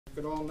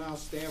We could all now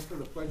stand for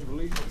the Pledge of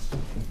Allegiance.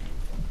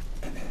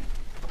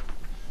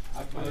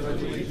 I pledge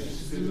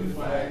allegiance to the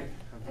flag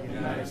of the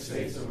United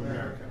States of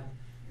America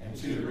and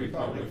to the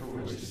republic for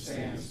which it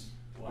stands,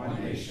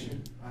 one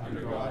nation,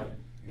 under God,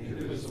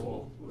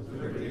 indivisible, with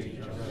liberty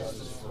and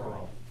justice for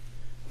all.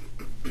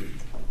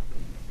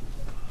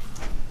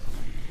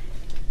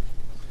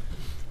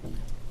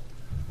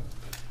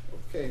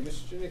 Okay,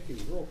 Mrs.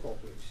 Janicki, roll call,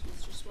 please.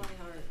 Mr.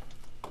 Swihart.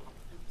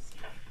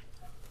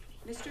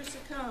 Mr.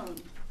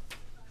 Saccone.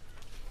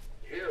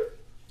 Here.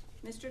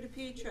 Mr.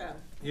 DePietro.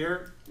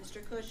 Here.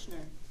 Mr.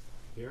 Kushner.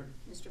 Here.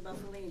 Mr.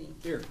 Buffalini.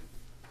 Here.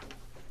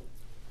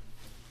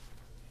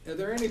 Are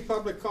there any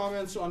public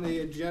comments on the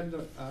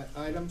agenda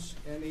items?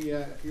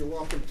 You're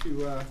welcome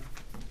to,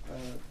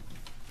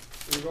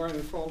 regarding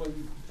the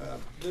following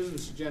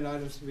business agenda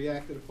items to be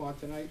acted upon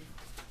tonight.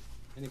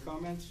 Any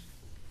comments?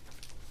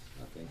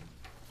 Nothing.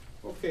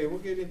 Okay, we'll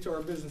get into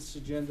our business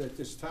agenda at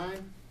this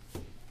time.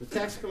 The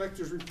tax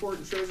collector's report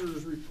and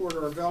treasurer's report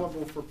are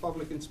available for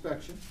public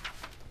inspection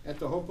at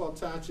the Hopewell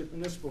Township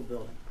Municipal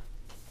Building.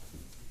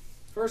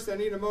 First, I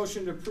need a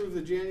motion to approve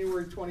the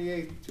January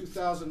 28th,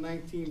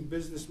 2019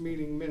 business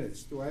meeting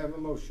minutes. Do I have a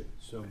motion?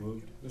 So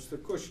moved. Mr.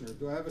 Kushner,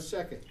 do I have a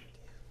second?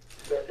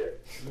 Second.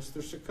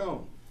 Mr.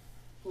 Saccone,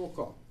 roll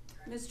call.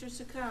 Mr.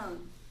 Saccone.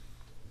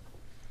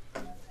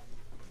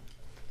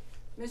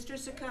 Mr.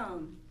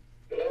 Saccone.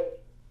 Hello?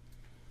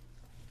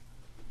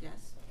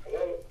 Yes.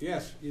 Hello?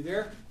 Yes, you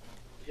there?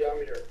 Yeah,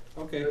 I'm here.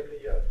 Okay. That's a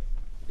yes.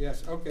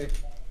 Yes, okay.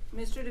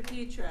 Mr.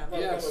 DePietro.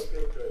 Yes.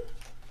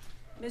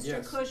 Mr.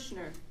 Yes.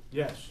 Kushner.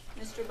 Yes.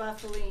 Mr.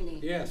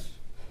 Buffalini. Yes.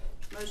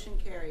 Motion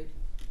carried.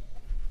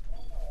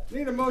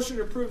 Need a motion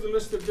to approve the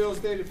list of bills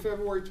dated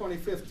February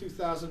 25th,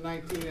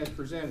 2019 as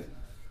presented.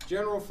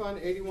 General Fund,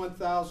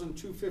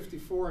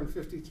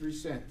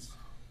 $81,254.53.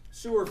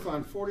 Sewer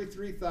Fund,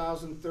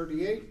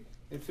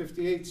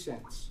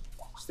 $43,038.58.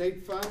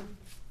 State Fund,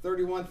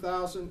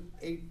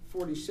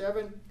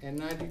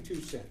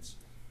 $31,847.92.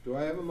 Do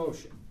I have a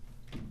motion?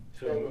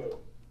 So moved.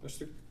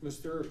 Mr.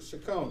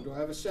 Saccone, do I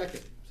have a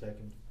second?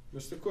 Second.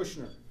 Mr.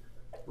 Kushner,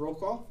 roll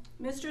call.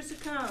 Mr.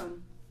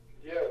 Saccone.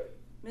 Yes.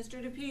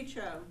 Mr.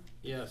 DePietro.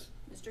 Yes.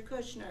 Mr.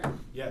 Kushner.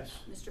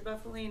 Yes. Mr.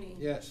 Buffalini.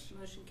 Yes.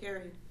 Motion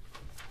carried.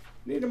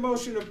 Need a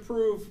motion to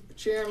approve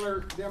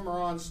Chandler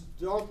Demeron's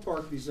dog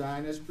park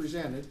design as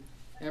presented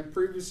and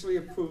previously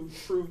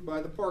approved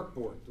by the park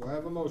board. Do I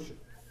have a motion?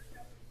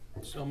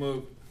 So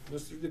moved.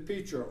 Mr.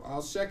 DePietro,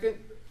 I'll second.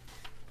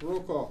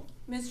 Roll call.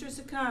 Mr.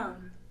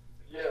 Saccone.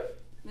 Yes.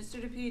 Mr.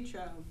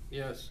 DePietro.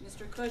 Yes.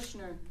 Mr.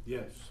 Kushner.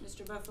 Yes.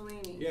 Mr.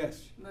 Buffalini.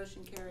 Yes.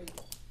 Motion carried.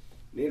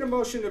 Need a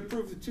motion to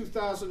approve the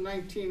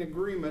 2019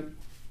 agreement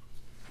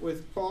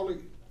with Paul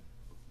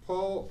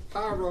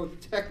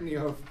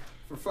Pyrotechnia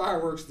for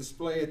fireworks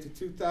display at the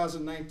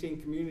 2019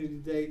 Community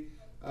Day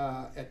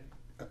at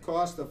a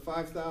cost of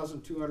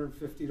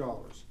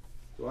 $5,250.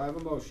 Do I have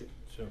a motion?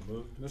 So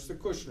moved. Mr.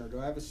 Kushner, do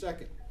I have a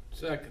second?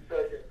 Second.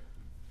 Second.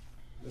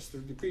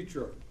 Mr.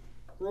 DePietro,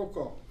 roll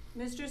call.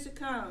 Mr.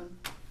 Saccone.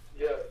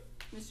 Yes.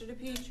 Mr.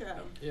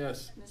 DePietro.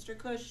 Yes. Mr.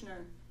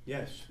 Kushner.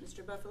 Yes.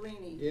 Mr.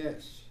 Buffalini.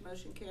 Yes.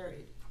 Motion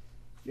carried.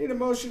 Need a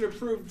motion to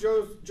approve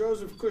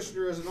Joseph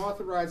Kushner as an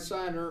authorized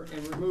signer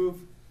and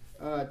remove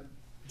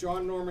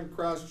John Norman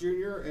Krause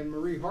Jr. and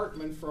Marie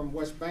Hartman from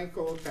West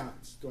Banco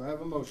accounts. Do I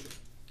have a motion?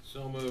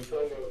 So moved.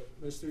 So moved.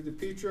 Mr.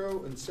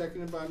 DePietro and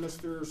seconded by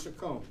Mr.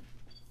 Saccone.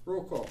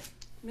 Roll call.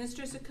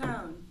 Mr.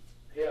 Saccone.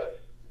 Yes.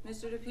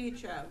 Mr.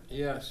 DePietro.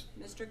 Yes.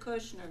 Mr.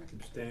 Kushner.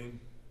 Abstain.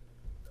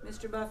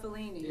 Mr.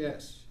 Buffalini.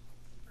 Yes.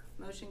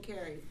 Motion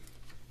carried.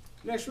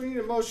 Next, we need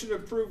a motion to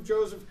approve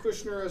Joseph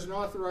Kushner as an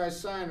authorized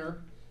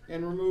signer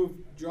and remove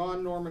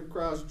John Norman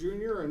Krause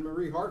Jr. and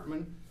Marie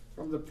Hartman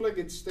from the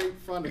Pliggett State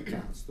Fund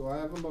accounts. Do I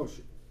have a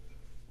motion?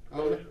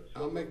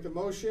 I'll make the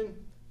motion.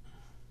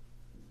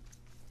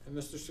 And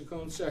Mr.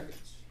 Saccone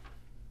seconds.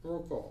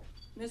 Roll call.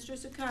 Mr.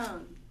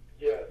 Saccone.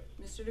 Yes.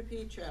 Mr.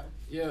 DePietro.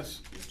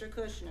 Yes. Mr.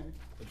 Kushner.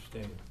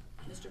 Abstain.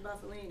 Mr.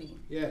 Buffalini.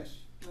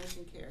 Yes.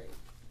 Motion carried.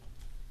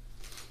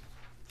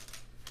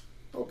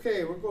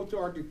 Okay, we'll go to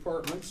our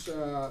departments.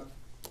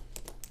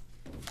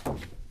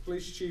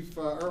 Police Chief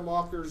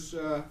Ermacher's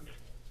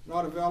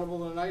not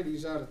available tonight.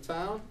 He's out of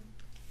town.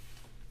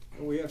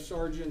 And we have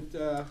Sergeant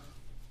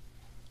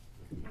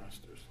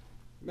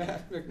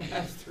Matt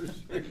McMasters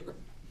here.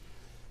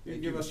 You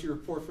can give us your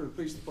report for the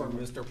police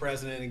department. Mr.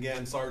 President,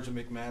 again, Sergeant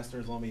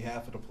McMasters on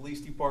behalf of the police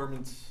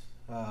departments.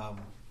 The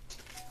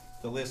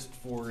list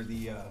for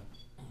the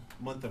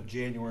month of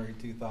January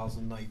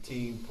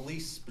 2019.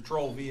 Police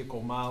patrol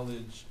vehicle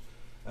mileage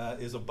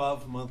is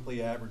above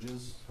monthly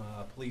averages.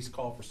 Police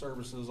call for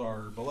services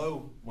are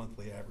below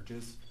monthly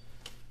averages.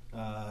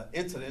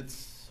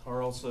 Incidents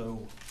are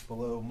also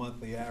below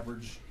monthly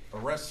average.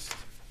 Arrests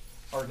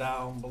are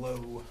down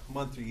below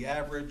monthly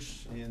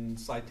average, and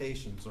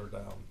citations are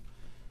down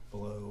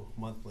below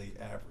monthly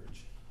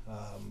average.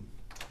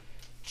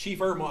 Chief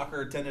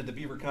Ermacher attended the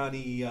Beaver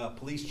County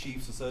Police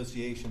Chiefs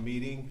Association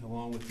meeting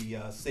along with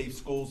the Safe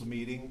Schools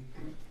meeting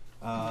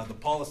the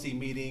policy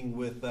meeting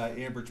with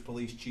Ambridge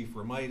Police Chief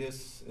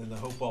Romitis and the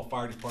Hopewell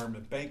Fire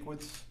Department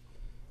banquets,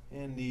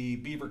 and the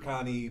Beaver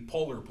County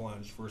Polar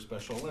Plunge for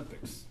Special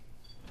Olympics.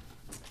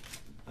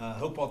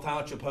 Hopewell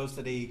Township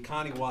hosted a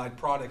countywide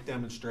product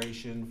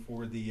demonstration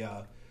for the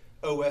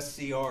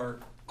OSCR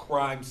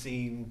crime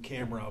scene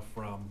camera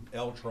from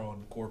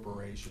Eltron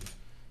Corporation.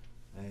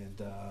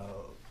 And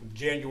in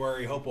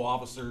January, Hopewell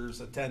officers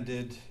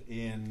attended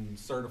and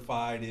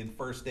certified in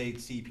first aid,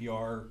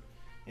 CPR,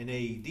 and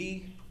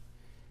AED.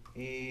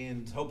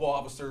 And Hopewell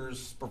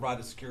officers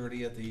provided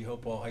security at the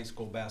Hopewell High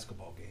School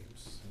basketball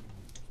games.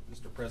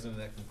 Mr. President,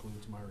 that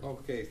concludes my report.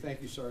 Okay,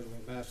 thank you,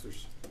 Sergeant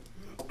McMasters.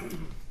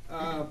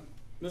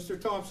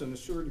 Mr. Thompson, the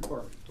Sewer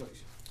Department,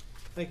 please.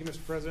 Thank you,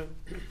 Mr. President.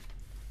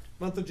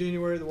 Month of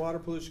January, the Water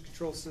Pollution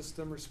Control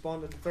System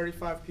responded to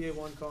 35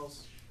 PA1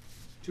 calls,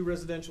 2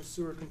 residential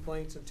sewer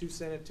complaints, and 2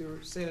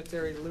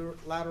 sanitary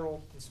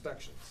lateral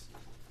inspections.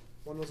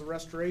 One was a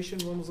restoration,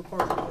 one was a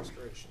partial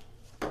restoration.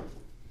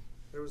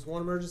 There was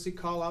 1 emergency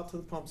call out to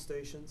the pump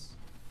stations,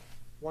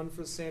 1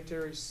 for the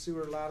sanitary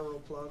sewer lateral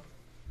plug.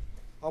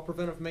 All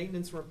preventive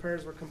maintenance and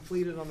repairs were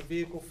completed on the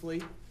vehicle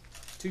fleet,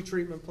 2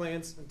 treatment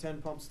plants, and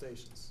 10 pump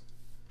stations.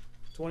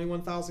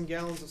 21,000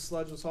 gallons of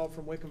sludge was hauled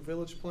from Wickham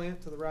Village plant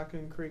to the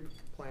Raccoon Creek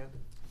plant.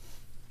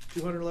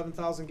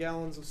 211,000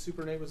 gallons of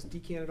Supernate was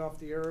decanted off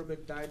the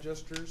aerobic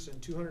digesters, and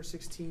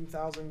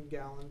 216,000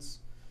 gallons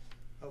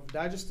of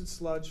digested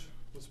sludge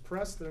was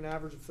pressed at an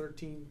average of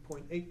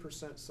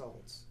 13.8%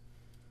 solids.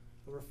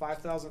 Over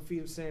 5,000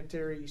 feet of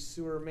sanitary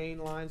sewer main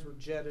lines were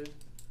jetted.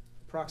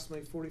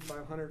 Approximately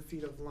 4,500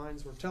 feet of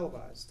lines were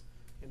televised,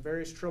 and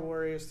various trouble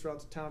areas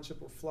throughout the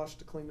township were flushed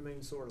to clean the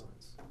main sewer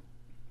lines.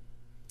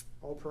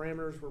 All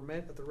parameters were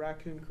met at the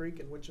Raccoon Creek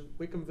and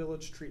Wickham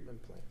Village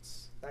treatment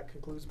plants. That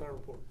concludes my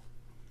report.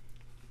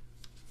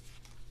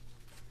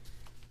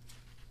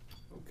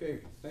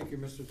 Okay, thank you,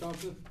 Mr.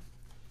 Thompson.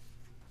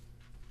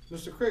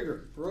 Mr.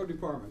 Krieger, Road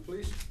Department,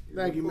 please.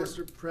 Thank you,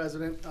 Mr.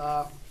 President.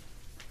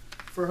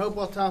 For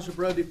Hopewell Township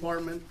Road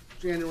Department,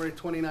 January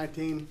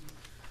 2019,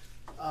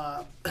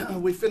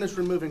 we finished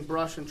removing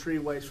brush and tree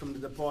waste from the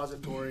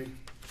depository,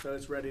 so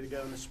it's ready to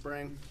go in the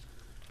spring.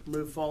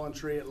 Removed fallen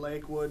tree at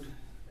Lakewood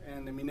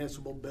and the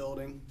municipal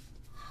building.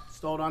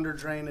 Installed under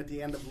drain at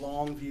the end of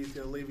Longview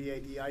to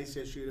alleviate the ice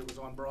issue that was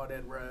on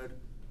Broadhead Road.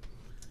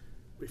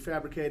 We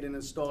fabricated and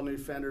installed new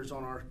fenders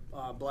on our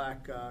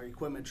black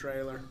equipment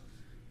trailer,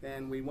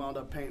 and we wound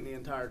up painting the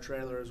entire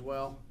trailer as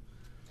well.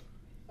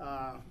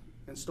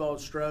 Installed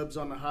strobes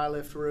on the high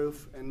lift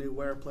roof and new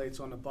wear plates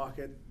on the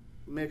bucket.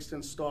 Mixed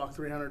and stocked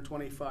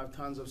 325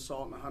 tons of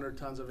salt and 100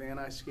 tons of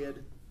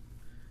anti-skid.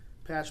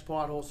 Patched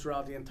potholes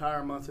throughout the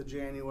entire month of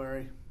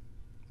January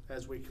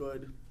as we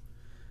could.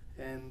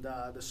 And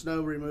the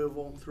snow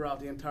removal throughout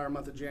the entire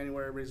month of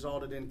January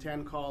resulted in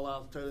 10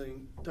 call-outs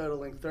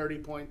totaling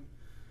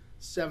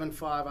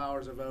 30.75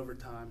 hours of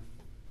overtime.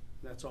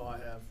 That's all I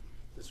have,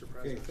 Mr.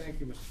 President. Okay,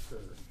 thank you, Mr.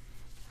 Krieger.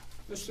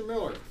 Mr.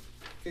 Miller,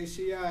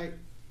 KCI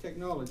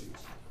Technologies,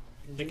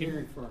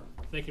 engineering firm.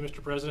 Thank you,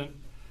 Mr. President.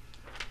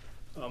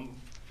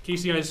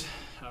 KCI's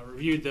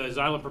reviewed the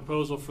Xylem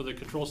proposal for the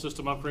control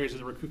system upgrades at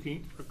the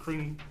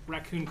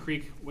Raccoon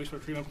Creek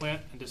wastewater treatment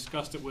plant and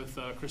discussed it with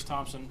Chris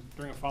Thompson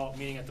during a follow-up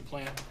meeting at the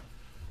plant.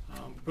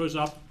 Proposed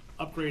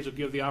upgrades will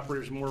give the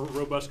operators more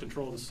robust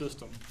control of the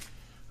system.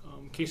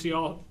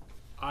 KCI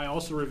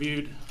also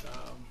reviewed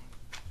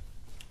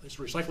this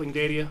recycling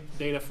data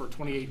for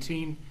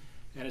 2018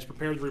 and has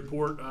prepared the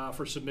report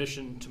for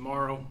submission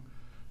tomorrow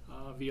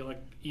via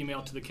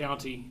email to the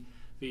county.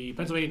 The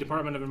Pennsylvania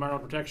Department of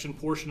Environmental Protection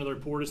portion of the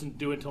report isn't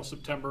due until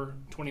September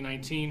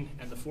 2019,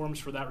 and the forms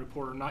for that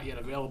report are not yet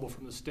available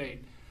from the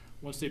state.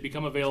 Once they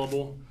become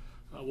available,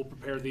 we'll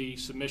prepare the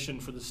submission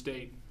for the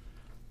state.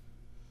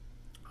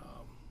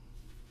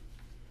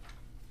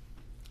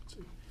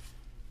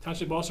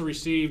 Township also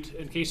received,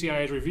 and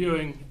KCI is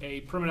reviewing, a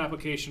permit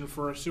application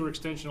for a sewer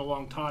extension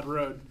along Todd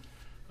Road.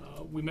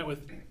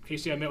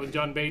 KCI met with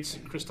John Bates,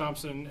 Chris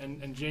Thompson,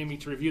 and Jamie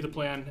to review the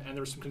plan, and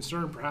there was some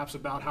concern perhaps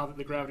about how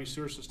the gravity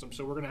sewer system.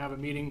 So we're going to have a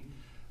meeting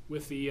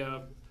with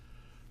J.J.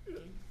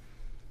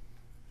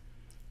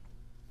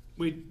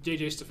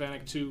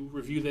 Stefanik to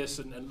review this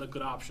and look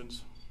at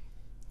options.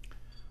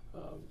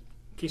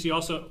 KCI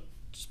also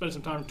spent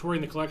some time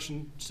touring the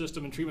collection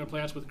system and treatment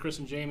plants with Chris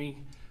and Jamie.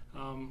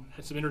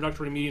 Had some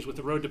introductory meetings with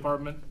the road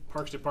department,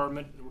 parks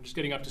department, and we're just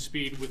getting up to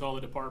speed with all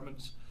the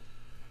departments.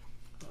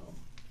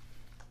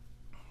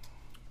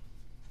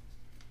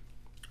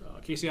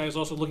 KCI is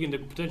also looking into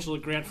potential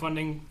grant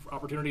funding for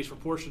opportunities for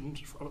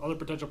portions of other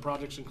potential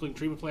projects, including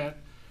treatment plant,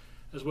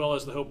 as well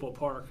as the Hopewell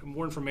Park.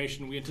 More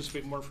information, we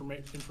anticipate more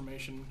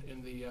information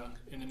in the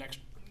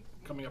next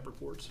coming up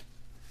reports.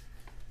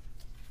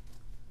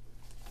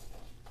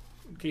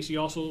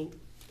 KCI also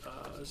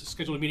is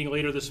scheduled a meeting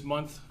later this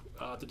month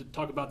to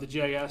talk about the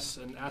GIS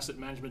and asset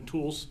management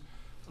tools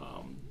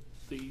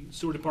the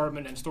sewer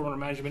department and stormwater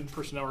management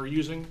personnel are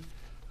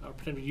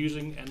potentially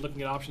using, and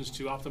looking at options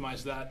to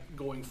optimize that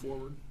going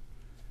forward.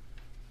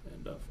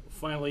 And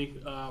finally,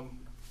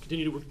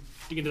 continue to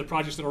dig into the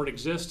projects that already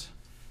exist.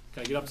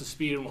 kind of get up to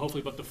speed and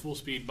hopefully up to full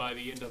speed by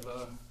the end of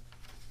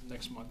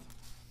next month.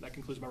 That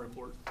concludes my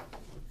report.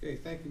 Okay,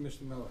 thank you,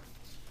 Mr. Miller.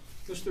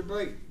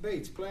 Mr.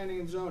 Bates,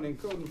 Planning and Zoning,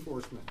 Code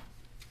Enforcement.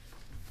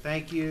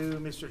 Thank you,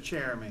 Mr.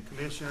 Chairman,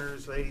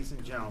 Commissioners, ladies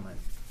and gentlemen.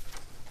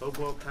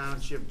 Hopewell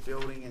Township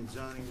Building and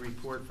Zoning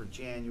Report for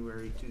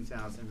January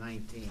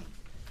 2019.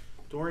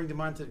 During the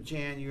month of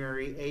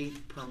January,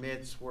 8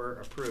 permits were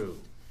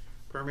approved.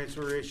 Permits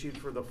were issued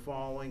for the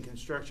following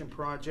construction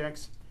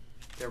projects.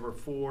 There were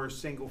 4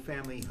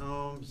 single-family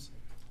homes,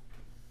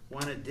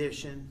 1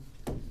 addition,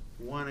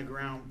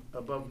 1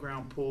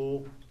 above-ground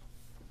pool.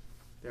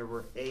 There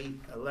were 8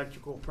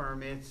 electrical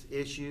permits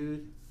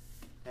issued,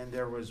 and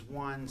there was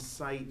 1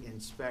 site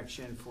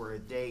inspection for a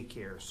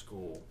daycare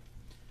school.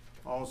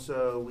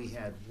 Also, we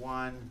had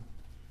 1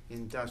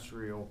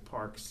 industrial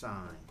park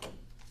sign.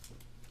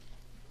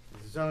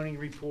 The zoning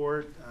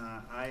report,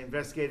 I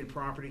investigated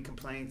property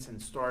complaints and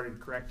started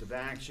corrective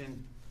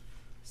action,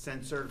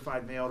 sent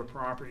certified mail to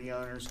property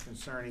owners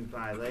concerning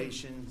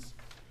violations.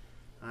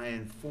 I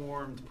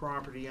informed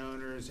property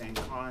owners and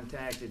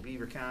contacted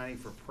Beaver County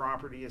for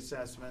property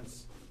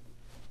assessments,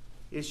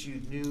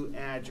 issued new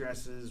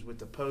addresses with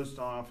the post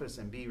office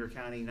and Beaver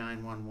County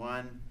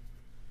 911.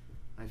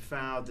 I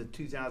filed the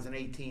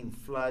 2018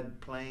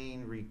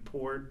 floodplain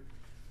report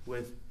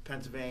with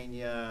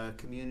Pennsylvania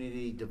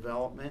Community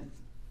Development.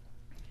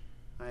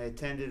 I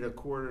attended a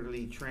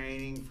quarterly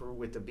training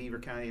with the Beaver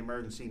County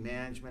Emergency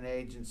Management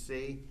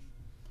Agency.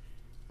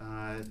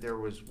 There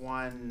was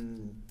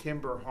 1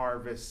 timber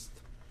harvest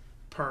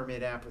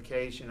permit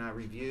application I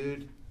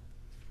reviewed.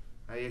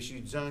 I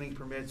issued zoning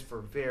permits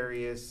for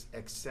various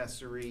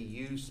accessory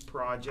use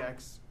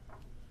projects,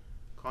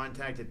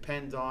 contacted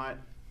PennDOT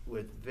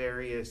with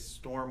various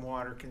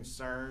stormwater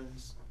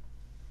concerns,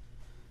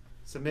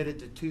 submitted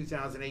the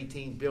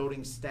 2018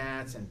 building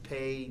stats and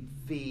paid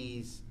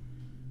fees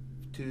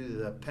to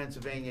the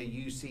Pennsylvania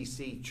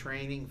UCC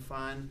Training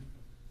Fund,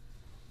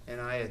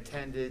 and I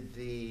attended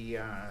the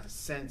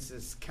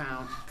Census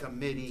Count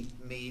Committee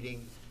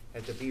meeting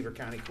at the Beaver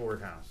County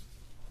Courthouse.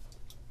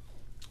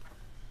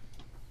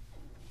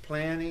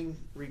 Planning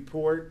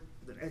report.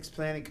 The next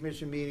Planning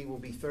Commission meeting will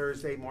be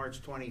Thursday,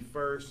 March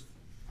 21st,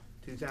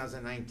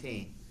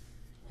 2019.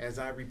 As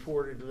I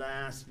reported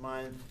last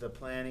month, the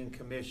Planning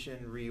Commission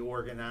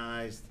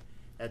reorganized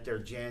at their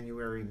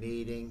January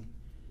meeting,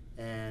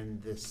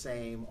 and the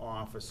same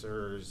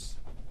officers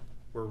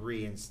were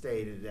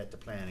reinstated at the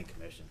Planning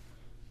Commission.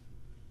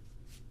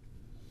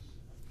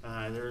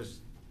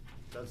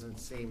 Doesn't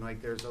seem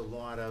like there's a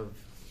lot of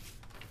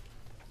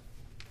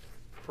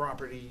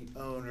property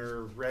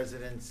owner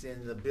residents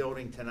in the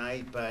building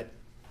tonight, but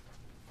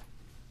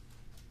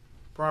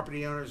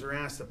property owners are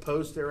asked to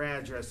post their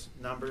address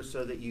numbers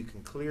so that you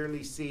can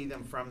clearly see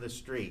them from the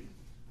street.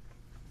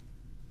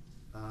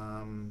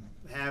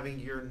 Having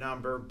your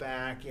number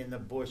back in the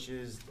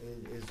bushes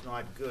is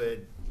not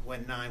good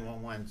when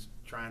 911's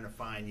trying to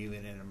find you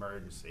in an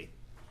emergency.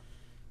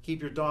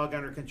 Keep your dog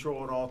under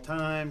control at all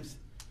times.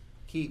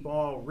 Keep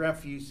all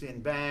refuse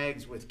in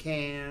bags with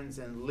cans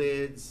and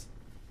lids,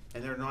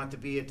 and they're not to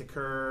be at the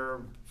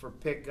curb for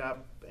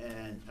pickup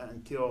and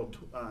until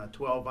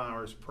 12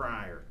 hours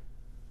prior.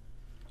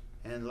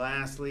 And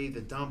lastly,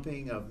 the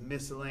dumping of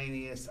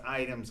miscellaneous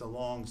items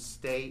along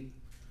state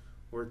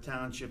or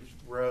township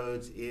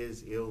roads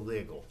is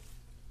illegal.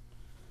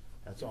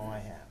 That's all I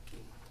have.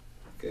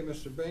 Okay,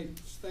 Mr.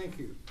 Bates, thank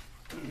you.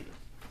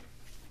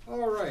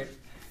 All right,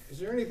 is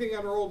there anything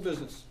under old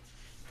business?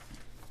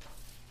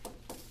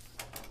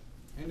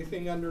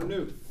 Anything under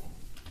new?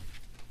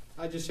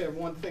 I just have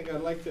one thing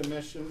I'd like to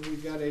mention. We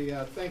got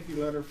a thank you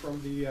letter from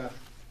the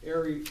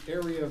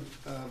area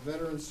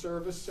Veterans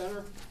Service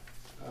Center.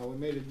 We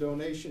made a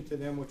donation to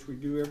them, which we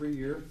do every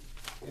year,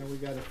 and we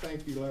got a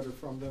thank you letter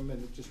from them,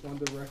 and just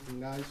wanted to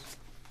recognize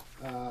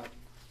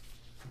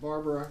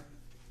Barbara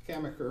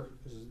Kamaker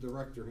is the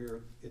director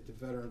here at the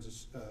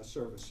Veterans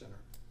Service Center.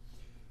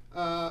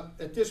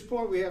 At this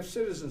point, we have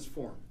citizens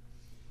forum.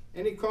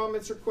 Any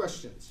comments or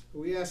questions?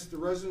 We ask the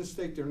residents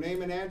state their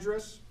name and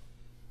address,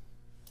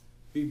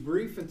 be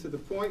brief and to the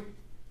point,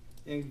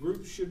 and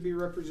groups should be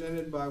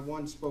represented by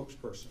 1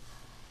 spokesperson.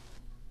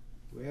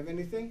 Do we have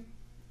anything?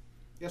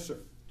 Yes, sir.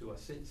 Do I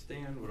sit,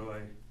 stand? What do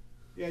I?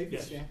 Yeah, you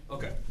can stand.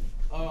 Okay.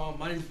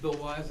 My name is Bill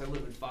Wise. I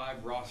live at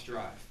 5 Ross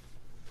Drive.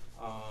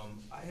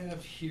 I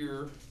have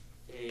here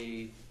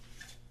a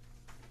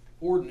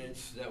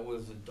ordinance that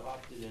was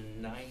adopted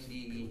in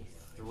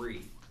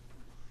 '93.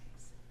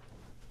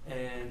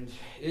 And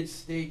it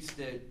states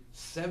that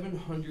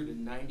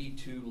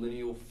 792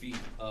 lineal feet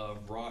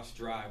of Ross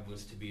Drive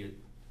was to be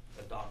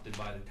adopted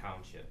by the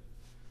township.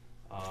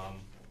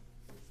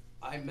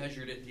 I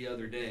measured it the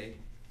other day,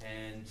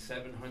 and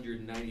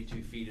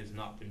 792 feet has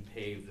not been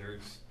paved.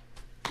 There's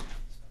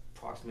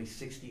approximately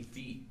 60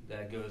 feet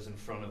that goes in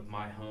front of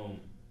my home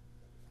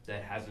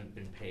that hasn't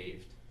been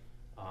paved.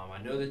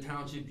 I know the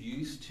township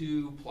used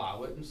to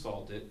plow it and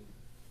salt it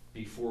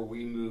before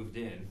we moved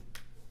in.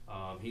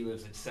 He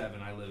lives at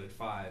 7, I live at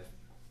 5.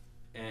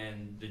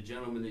 And the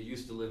gentleman that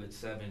used to live at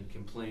 7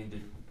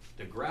 complained that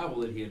the gravel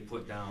that he had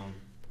put down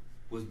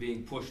was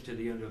being pushed to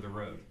the end of the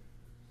road.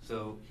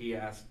 So he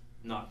asked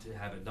not to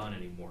have it done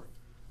anymore.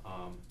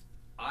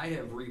 I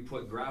have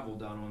re-put gravel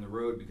down on the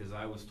road because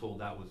I was told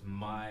that was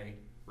my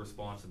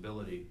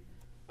responsibility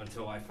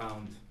until I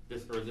found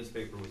this, or this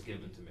paper was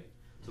given to me.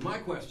 So my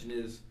question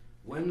is,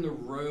 when the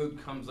road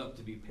comes up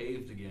to be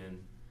paved again,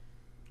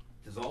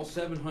 does all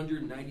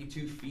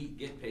 792 feet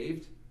get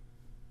paved?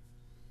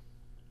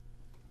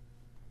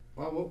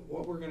 Well,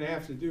 what we're gonna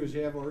have to do is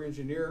have our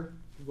engineer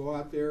go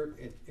out there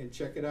and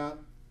check it out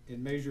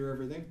and measure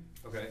everything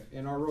Okay.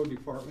 in our road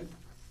department.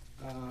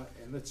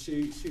 And let's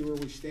see where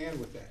we stand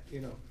with that, you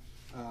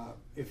know.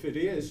 If it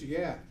is,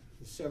 yeah,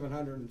 the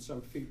 700 and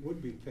some feet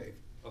would be paved.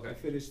 Okay.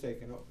 If it is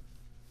taken over.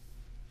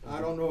 I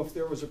don't know if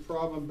there was a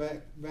problem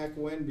back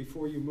when,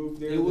 before you moved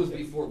there. It was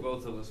before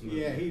both of us moved.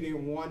 Yeah, he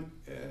didn't want,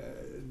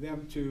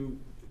 them to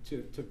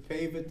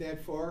pave it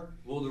that far.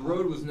 Well, the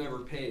road was never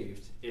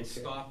paved. It Okay.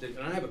 stopped it,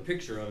 and I have a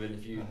picture of it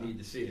if you need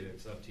to see it.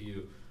 It's up to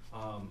you.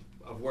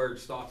 Of where it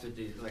stops at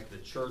the, like the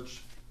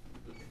church.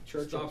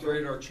 Church Stops up there.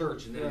 right at our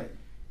church, and then Right.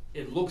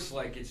 it looks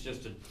like it's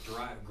just a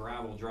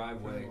gravel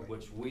driveway, Driveway.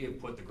 which we have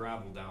put the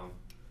gravel down.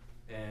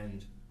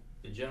 And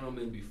the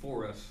gentleman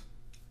before us,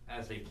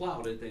 as they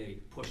plowed it, they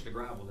pushed the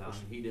gravel down,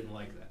 and he didn't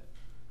like that.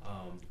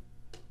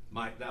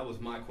 That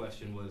was my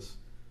question, was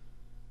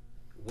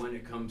when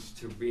it comes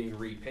to being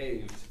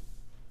repaved,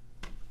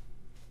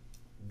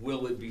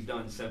 will it be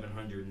done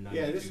 792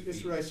 Yeah, feet? this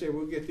is what I say,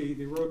 we'll get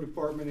the road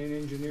department and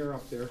engineer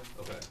up there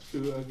Okay,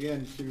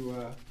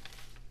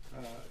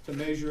 to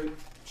measure it,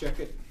 check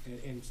it,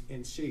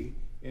 and see.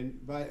 And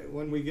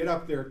when we get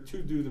up there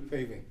to do the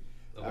paving,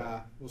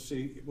 Okay. we'll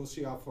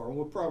see how far.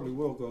 We'll probably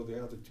will go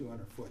the other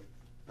 200 foot,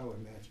 I would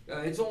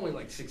imagine, it's only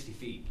like 60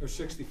 feet. or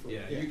 60 foot.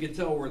 Yeah, you can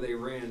tell where they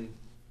ran,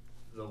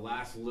 the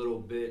last little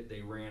bit,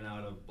 they ran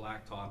out of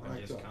blacktop and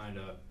just Blacktop.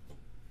 kinda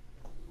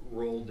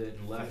rolled it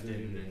and left it,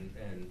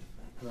 and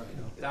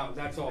Right.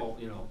 that's all,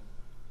 you know,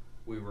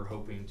 we were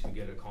hoping to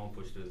get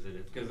accomplished, is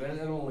it, cause then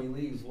it only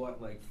leaves,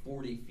 what, like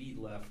 40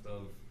 feet left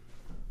of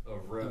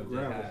road that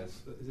Gravel.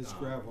 has. It's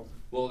gravel.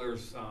 Well,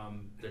 there's,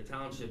 the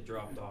township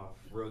dropped off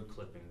road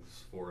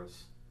clippings for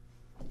us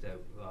that,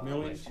 like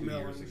Millings? 2 years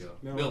Millings. ago.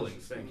 Millings.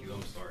 Millings, thank you,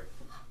 I'm sorry,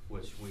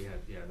 which we had,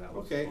 yeah, that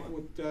was Okay,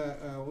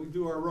 fun. we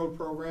do our road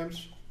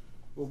programs,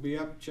 we'll be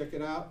up, check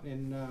it out,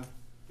 and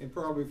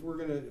probably if we're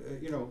gonna,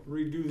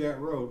 redo that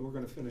road, we're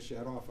gonna finish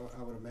that off,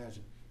 I would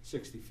imagine,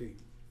 60 feet.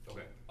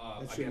 Okay, That I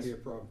shouldn't guess be a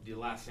problem. the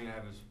last thing I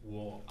have is,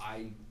 will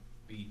I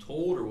be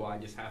told, or will I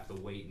just have to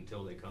wait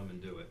until they come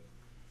and do it?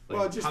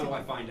 Well, Like, just how do to-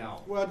 I find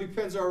out? Well, it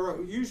depends,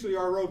 usually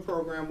our road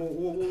program,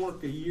 we'll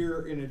work a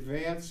year in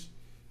advance.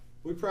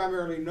 We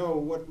primarily know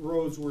what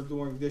roads we're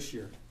doing this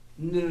year.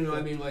 No,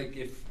 I mean, like,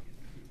 if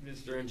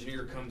Mr.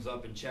 Engineer comes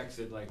up and checks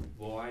it, like,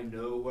 will I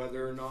know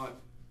whether or not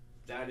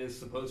that is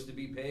supposed to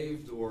be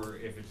paved, or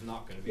if it's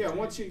not gonna be Yeah, paved?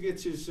 once he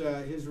gets his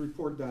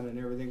report done and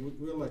everything,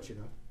 we'll let you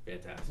know,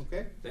 Fantastic.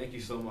 okay? Thank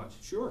you so much.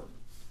 Sure.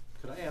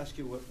 Could I ask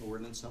you what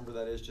ordinance number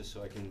that is, just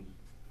so I can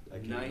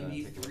take a look?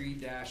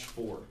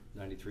 93-4.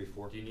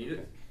 93-4? Do you need it?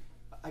 Okay.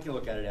 I can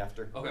look at it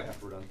after. Okay.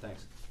 After we're done,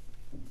 thanks.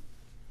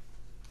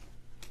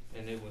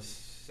 And it was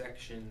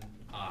section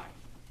I.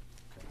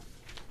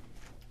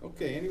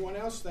 Okay, anyone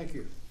else? Thank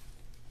you.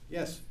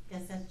 Yes,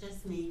 Guess that's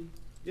just me,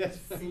 yes.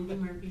 Cindy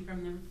Murphy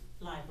from the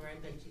library,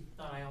 but you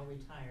thought I all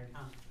retired,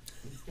 huh?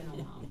 It's been a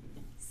while.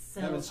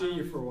 So, Haven't seen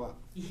you for a while.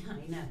 Yeah,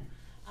 I know.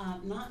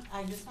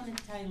 I just wanted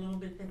to tell you a little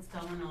bit that's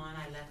going on.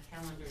 I left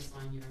calendars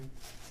on your,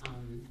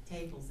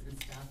 tables and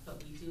stuff,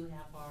 but we do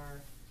have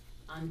our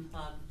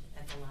Unplugged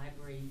at the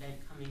Library event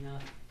coming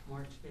up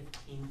March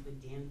 15th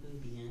with Dan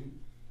Bouvian.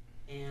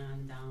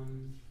 And,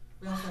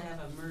 we also have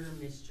a murder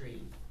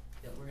mystery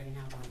that we're gonna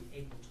have on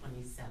April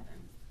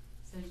 27th.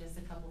 So just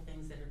a couple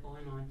things that are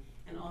going on.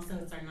 And also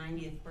it's our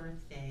 90th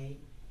birthday,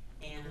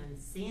 and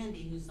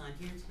Sandy, who's not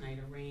here tonight,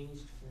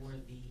 arranged for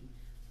the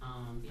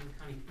Beaver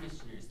County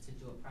Commissioners to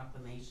do a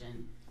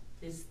proclamation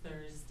this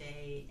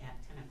Thursday at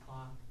 10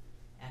 o'clock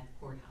at the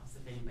courthouse,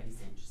 if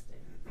anybody's interested.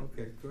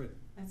 Okay, good.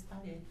 That's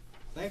about it.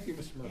 Thank you,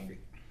 Mr. Murphy.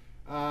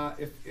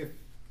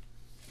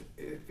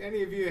 If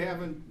any of you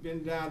haven't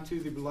been down to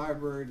the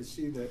library to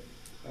see their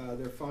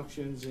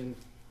functions in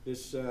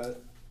this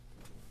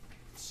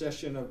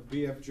session of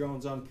B.F.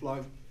 Jones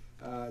Unplugged,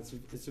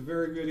 it's a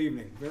very good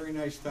evening, very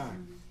nice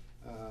time.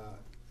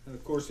 And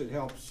of course, it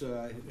helps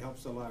the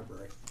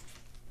library.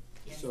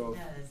 Yes, So- it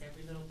does.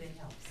 Every little bit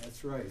helps.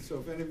 That's right. So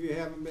if any of you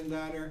haven't been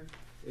down there,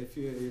 if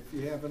you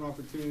have an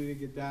opportunity to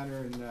get down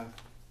there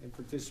and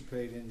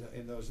participate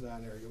in those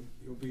down there,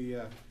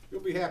 you'll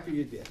be happy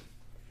you did.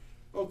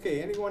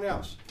 Okay, anyone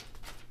else?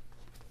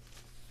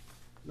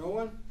 No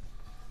one?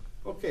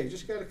 Okay,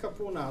 just got a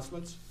couple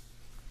announcements.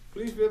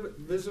 Please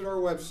visit our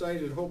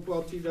website at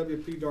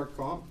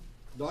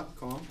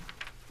hopewelltwp.com,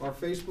 our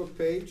Facebook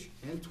page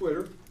and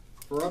Twitter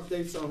for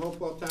updates on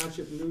Hopewell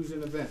Township news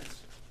and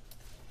events.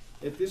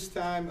 At this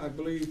time, I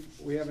believe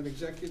we have an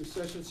executive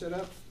session set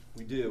up.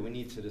 We do. We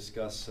need to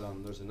discuss,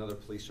 there's another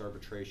police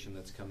arbitration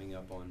that's coming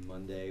up on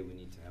Monday. We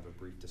need to have a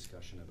brief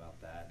discussion about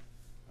that.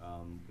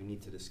 We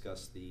need to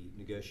discuss the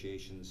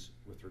negotiations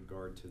with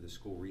regard to the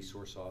school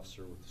resource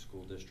officer with the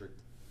school district.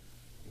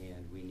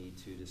 And we need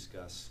to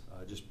discuss,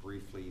 just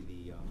briefly,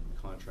 the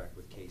contract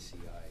with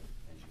KCI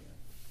Engineering.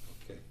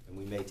 Okay, And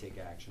we may take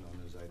action on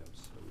those items,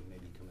 so we may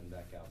be coming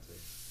back out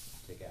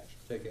to take action.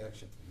 take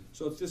action.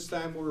 So at this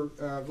time, we're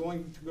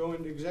going to go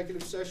into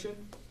executive session.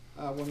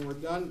 When we're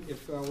done,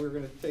 if we're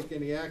gonna take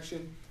any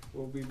action,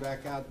 we'll be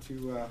back out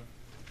to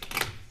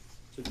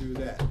do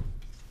that.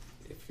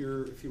 If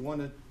you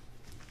wanna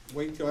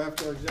wait till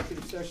after our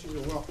executive session,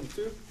 you're welcome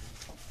to.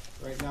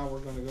 Right now, we're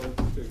gonna go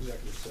to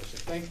executive session.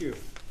 Thank you.